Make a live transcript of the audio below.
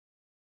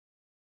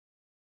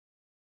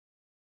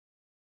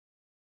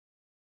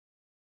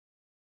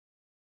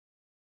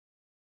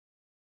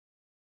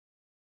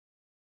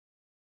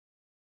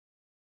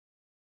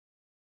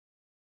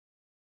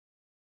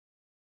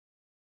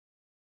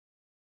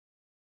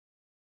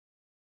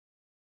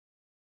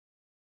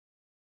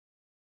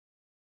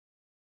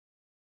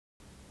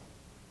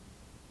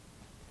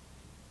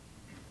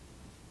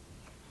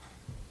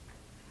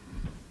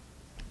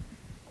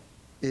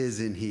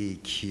Isn't he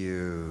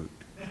cute?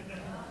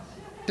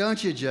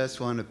 Don't you just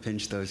want to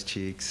pinch those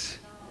cheeks?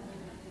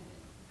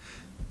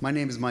 My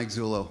name is Mike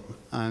Zullo.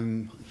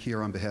 I'm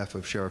here on behalf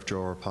of Sheriff Joe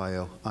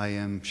Arpaio. I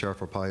am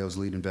Sheriff Arpaio's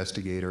lead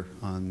investigator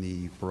on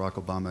the Barack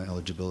Obama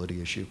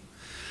eligibility issue.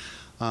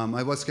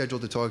 I was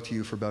scheduled to talk to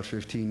you for about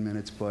 15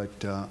 minutes,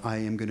 but I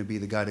am going to be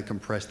the guy to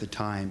compress the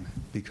time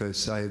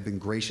because I have been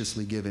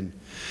graciously given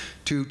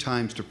 2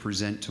 times to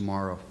present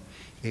tomorrow,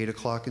 8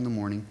 o'clock in the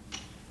morning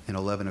and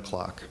 11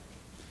 o'clock.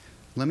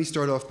 Let me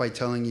start off by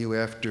telling you,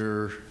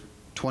 after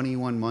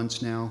 21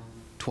 months now,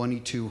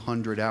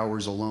 2,200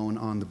 hours alone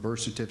on the birth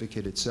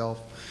certificate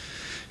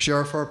itself,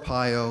 Sheriff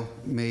Arpaio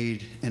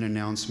made an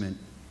announcement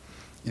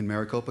in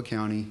Maricopa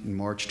County in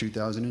March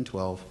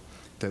 2012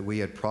 that we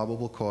had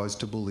probable cause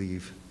to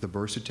believe the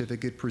birth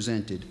certificate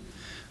presented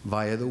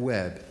via the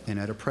web and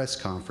at a press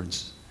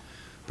conference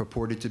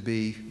purported to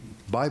be,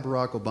 by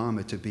Barack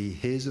Obama, to be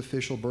his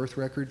official birth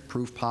record,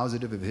 proof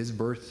positive of his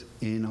birth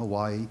in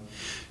Hawaii,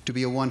 to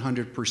be a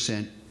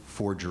 100%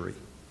 forgery.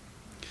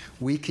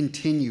 We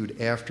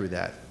continued after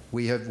that.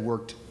 We have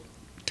worked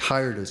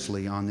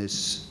tirelessly on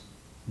this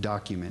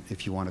document,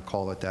 if you want to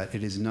call it that.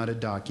 It is not a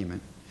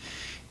document.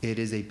 It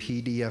is a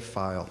PDF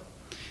file.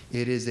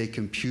 It is a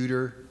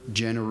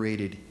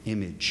computer-generated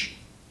image.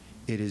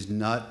 It is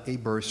not a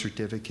birth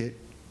certificate.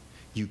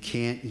 You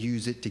can't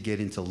use it to get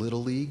into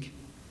Little League.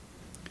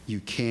 You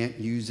can't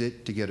use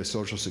it to get a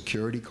Social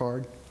Security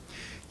card.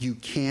 You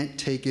can't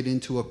take it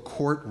into a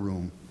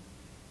courtroom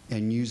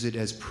and use it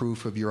as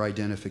proof of your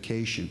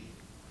identification.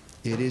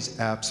 It is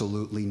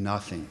absolutely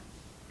nothing.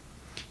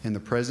 And the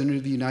President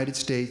of the United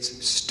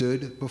States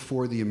stood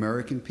before the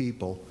American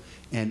people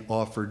and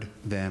offered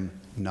them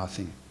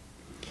nothing.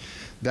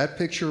 That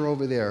picture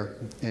over there,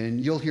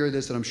 and you'll hear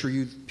this, and I'm sure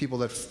you people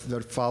that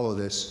follow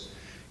this,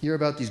 hear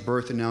about these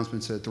birth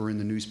announcements that were in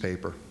the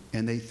newspaper,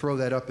 and they throw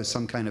that up as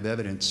some kind of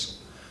evidence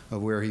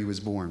of where he was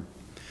born.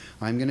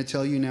 I'm going to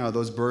tell you now,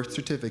 those birth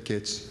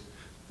certificates,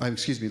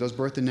 those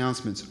birth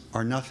announcements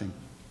are nothing.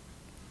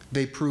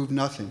 They prove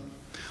nothing.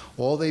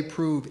 All they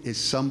prove is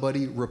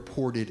somebody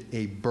reported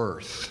a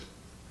birth.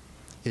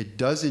 It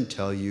doesn't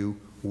tell you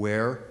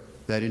where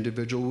that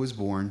individual was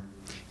born.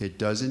 It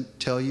doesn't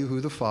tell you who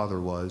the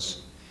father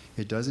was.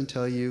 It doesn't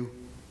tell you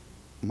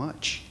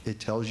much. It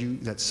tells you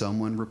that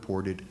someone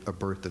reported a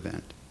birth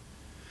event.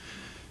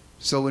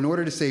 So in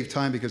order to save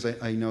time, because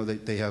I know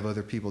that they have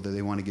other people that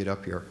they want to get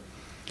up here,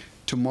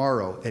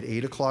 tomorrow at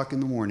 8 o'clock in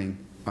the morning,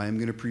 I am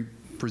going to be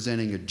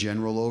presenting a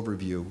general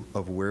overview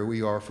of where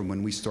we are from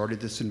when we started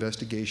this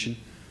investigation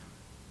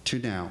to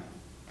now,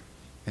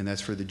 and that's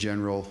for the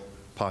general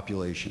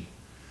population.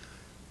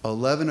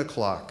 11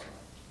 o'clock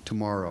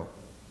tomorrow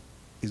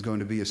is going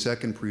to be a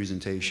second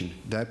presentation.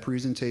 That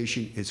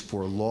presentation is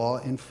for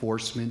law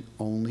enforcement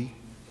only,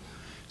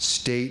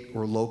 state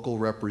or local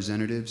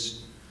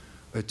representatives,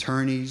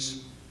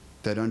 attorneys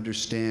that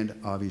understand,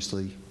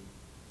 obviously,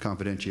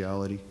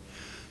 confidentiality.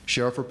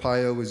 Sheriff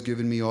Arpaio has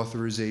given me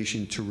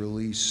authorization to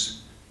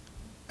release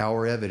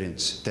our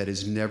evidence that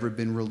has never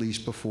been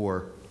released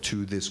before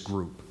to this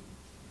group.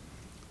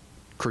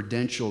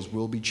 Credentials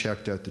will be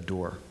checked at the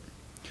door.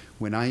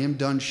 When I am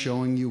done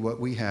showing you what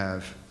we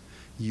have,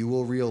 you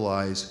will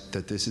realize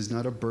that this is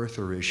not a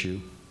birther issue,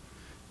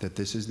 that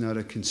this is not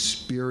a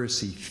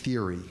conspiracy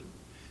theory.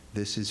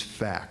 This is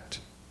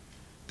fact.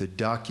 The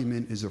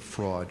document is a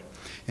fraud.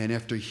 And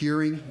after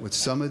hearing what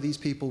some of these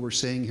people were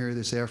saying here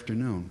this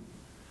afternoon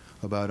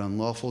about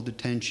unlawful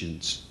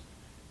detentions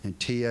and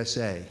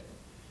TSA,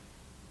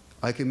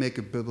 I can make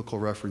a biblical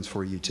reference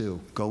for you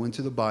too. Go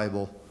into the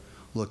Bible,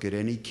 look at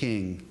any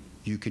king,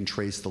 you can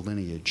trace the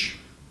lineage.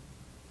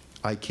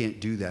 I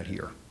can't do that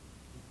here.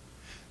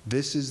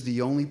 This is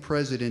the only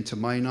president, to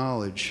my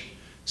knowledge,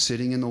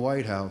 sitting in the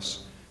White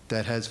House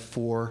that has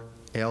 4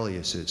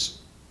 aliases.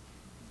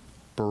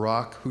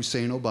 Barack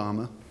Hussein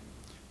Obama,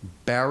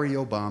 Barry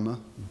Obama,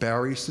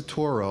 Barry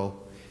Soetoro,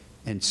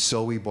 and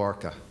Soe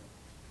Barka.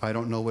 I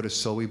don't know what a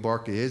Soe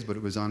Barka is, but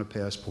it was on a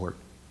passport.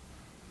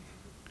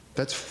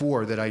 That's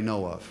 4 that I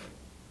know of.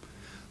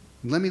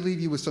 Let me leave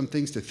you with some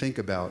things to think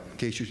about in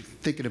case you're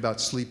thinking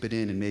about sleeping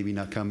in and maybe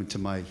not coming to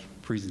my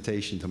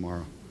presentation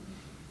tomorrow.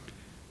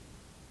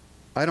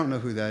 I don't know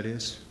who that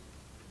is.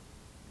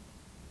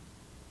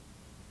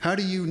 How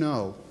do you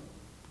know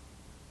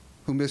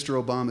who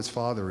Mr. Obama's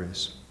father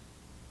is?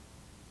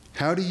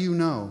 How do you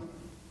know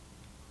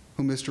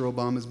who Mr.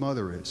 Obama's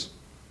mother is?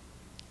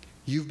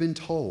 You've been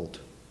told.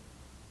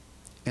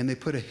 And they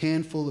put a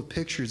handful of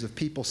pictures of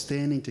people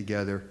standing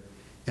together,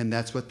 and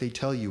that's what they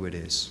tell you it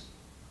is.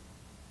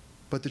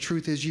 But the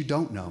truth is, you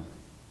don't know.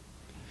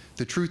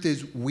 The truth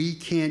is, we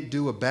can't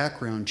do a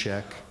background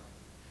check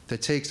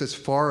that takes us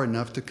far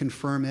enough to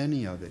confirm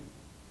any of it.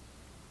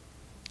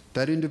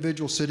 That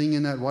individual sitting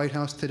in that White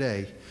House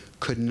today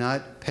could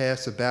not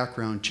pass a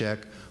background check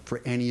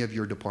for any of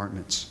your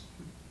departments.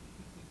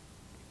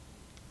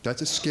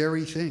 That's a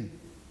scary thing.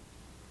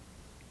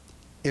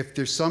 If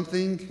there's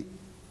something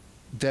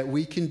that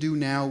we can do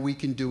now, we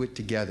can do it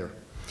together.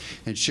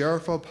 And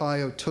Sheriff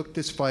Arpaio took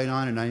this fight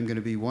on, and I'm going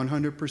to be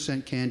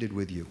 100% candid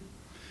with you.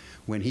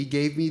 When he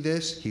gave me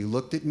this, he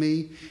looked at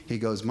me, he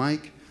goes,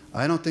 Mike,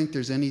 I don't think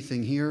there's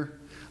anything here.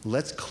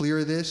 Let's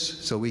clear this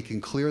so we can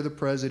clear the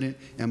president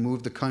and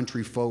move the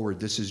country forward.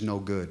 This is no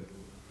good.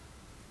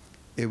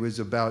 It was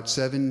about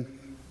 20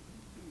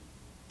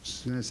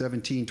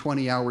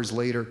 hours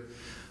later,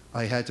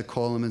 I had to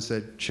call him and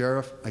said,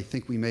 Sheriff, I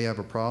think we may have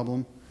a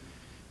problem.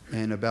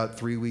 And about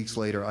 3 weeks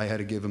later, I had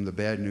to give him the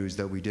bad news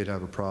that we did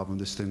have a problem.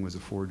 This thing was a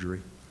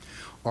forgery.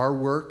 Our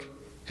work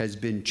has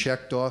been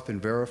checked off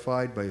and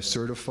verified by a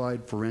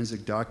certified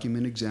forensic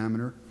document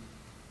examiner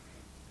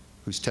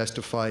who's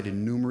testified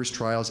in numerous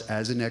trials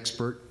as an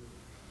expert.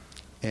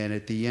 And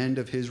at the end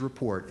of his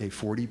report, a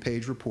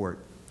 40-page report,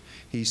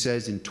 he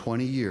says in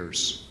 20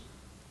 years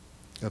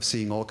of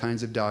seeing all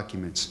kinds of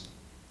documents,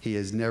 he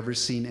has never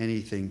seen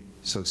anything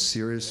so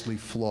seriously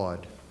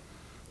flawed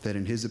that,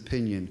 in his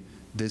opinion,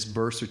 this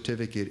birth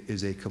certificate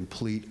is a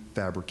complete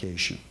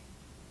fabrication.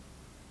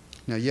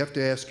 Now, you have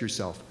to ask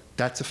yourself,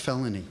 that's a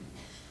felony.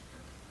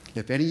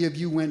 If any of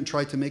you went and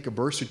tried to make a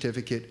birth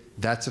certificate,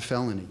 that's a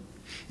felony.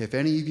 If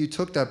any of you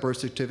took that birth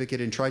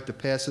certificate and tried to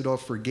pass it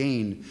off for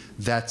gain,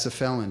 that's a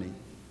felony.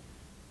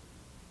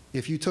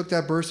 If you took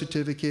that birth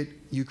certificate,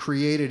 you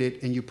created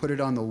it, and you put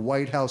it on the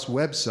White House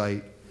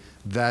website,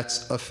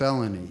 that's a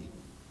felony.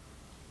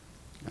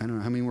 I don't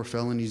know, how many more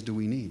felonies do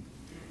we need?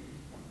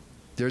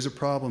 There's a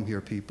problem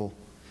here, people.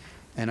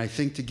 And I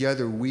think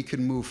together we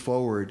can move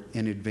forward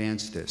and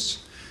advance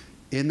this.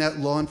 In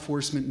that law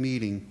enforcement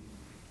meeting,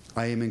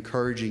 I am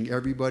encouraging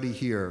everybody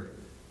here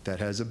that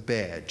has a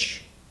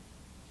badge,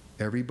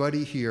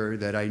 everybody here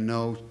that I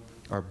know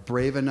are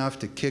brave enough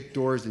to kick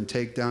doors and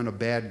take down a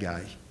bad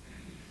guy,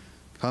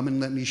 come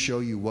and let me show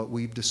you what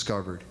we've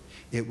discovered.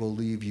 It will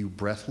leave you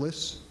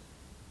breathless,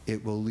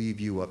 it will leave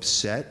you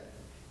upset,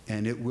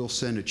 and it will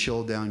send a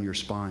chill down your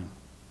spine.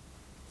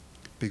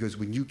 Because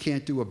when you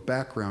can't do a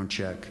background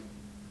check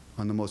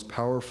on the most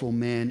powerful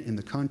man in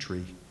the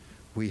country,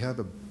 we have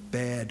a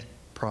bad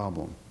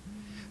problem.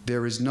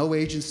 There is no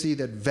agency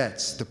that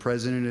vets the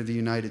President of the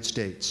United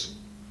States.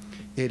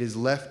 It is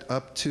left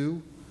up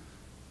to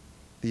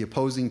the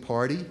opposing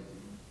party.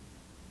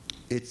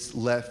 It's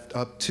left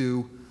up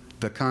to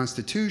the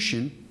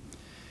Constitution,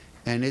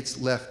 and it's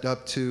left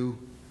up to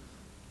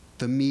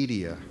the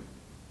media.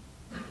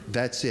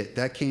 That's it.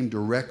 That came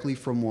directly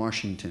from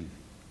Washington.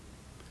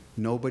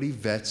 Nobody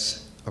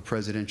vets a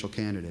presidential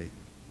candidate.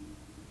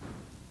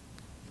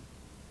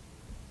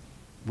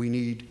 We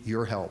need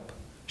your help.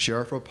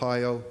 Sheriff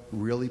Arpaio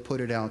really put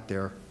it out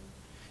there,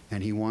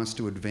 and he wants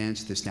to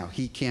advance this now.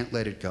 He can't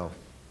let it go.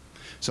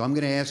 So I'm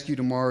going to ask you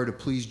tomorrow to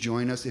please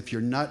join us. If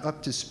you're not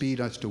up to speed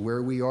as to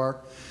where we are,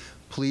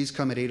 please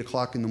come at 8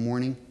 o'clock in the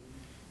morning.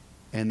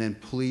 And then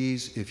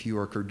please, if you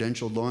are a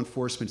credentialed law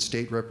enforcement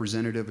state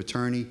representative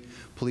attorney,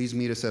 please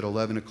meet us at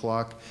 11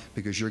 o'clock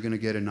because you're going to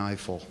get an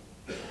eyeful.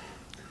 All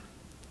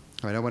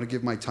right, I want to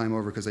give my time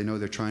over because I know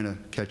they're trying to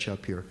catch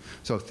up here.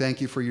 So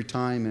thank you for your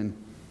time, and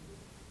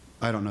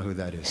I don't know who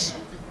that is.